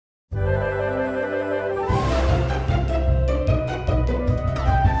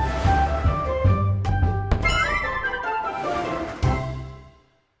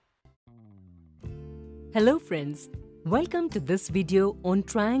Hello friends, welcome to this video on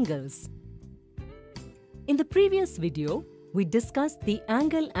triangles. In the previous video, we discussed the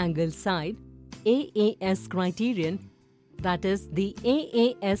angle side AAS criterion, that is the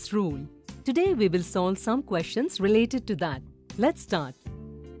AAS rule. Today we will solve some questions related to that. Let's start.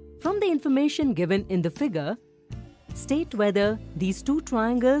 From the information given in the figure, state whether these two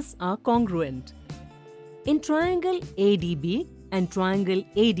triangles are congruent. In triangle ADB and triangle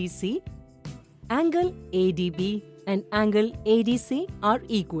ADC, angle ADB and angle ADC are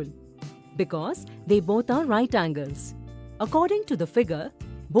equal because they both are right angles. According to the figure,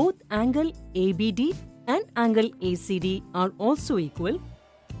 both angle ABD and angle ACD are also equal,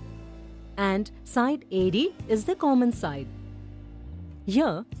 and side AD is the common side.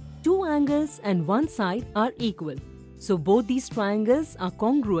 Here, two angles and one side are equal. So both these triangles are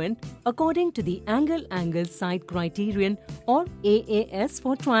congruent according to the angle side criterion or AAS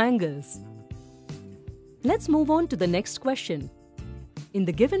for triangles. Let's move on to the next question. In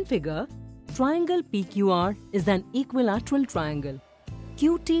the given figure, triangle PQR is an equilateral triangle.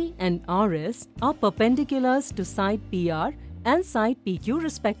 QT and RS are perpendiculars to side PR and side PQ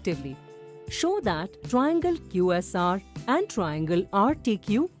respectively. Show that triangle QSR and triangle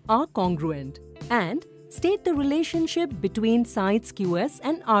RTQ are congruent, and state the relationship between sides QS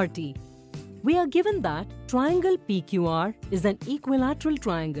and RT. We are given that triangle PQR is an equilateral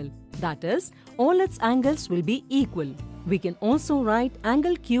triangle. That is, all its angles will be equal. We can also write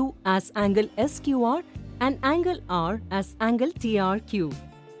angle Q as angle SQR and angle R as angle TRQ.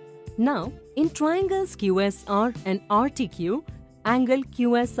 Now, in triangles QSR and RTQ, angle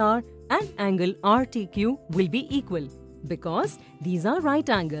QSR and angle RTQ will be equal because these are right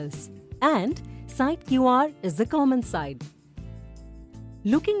angles, and side QR is the common side.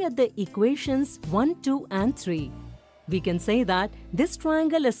 Looking at the equations 1, 2 and 3, we can say that this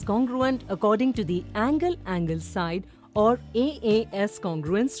triangle is congruent according to the angle side or AAS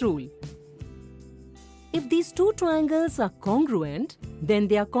congruence rule. If these two triangles are congruent, then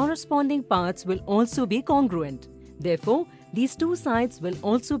their corresponding parts will also be congruent. Therefore, these two sides will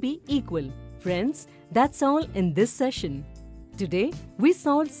also be equal. Friends, that's all in this session. Today, we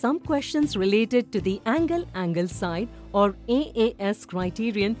solved some questions related to the angle side or AAS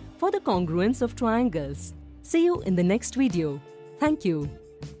criterion for the congruence of triangles. See you in the next video. Thank you.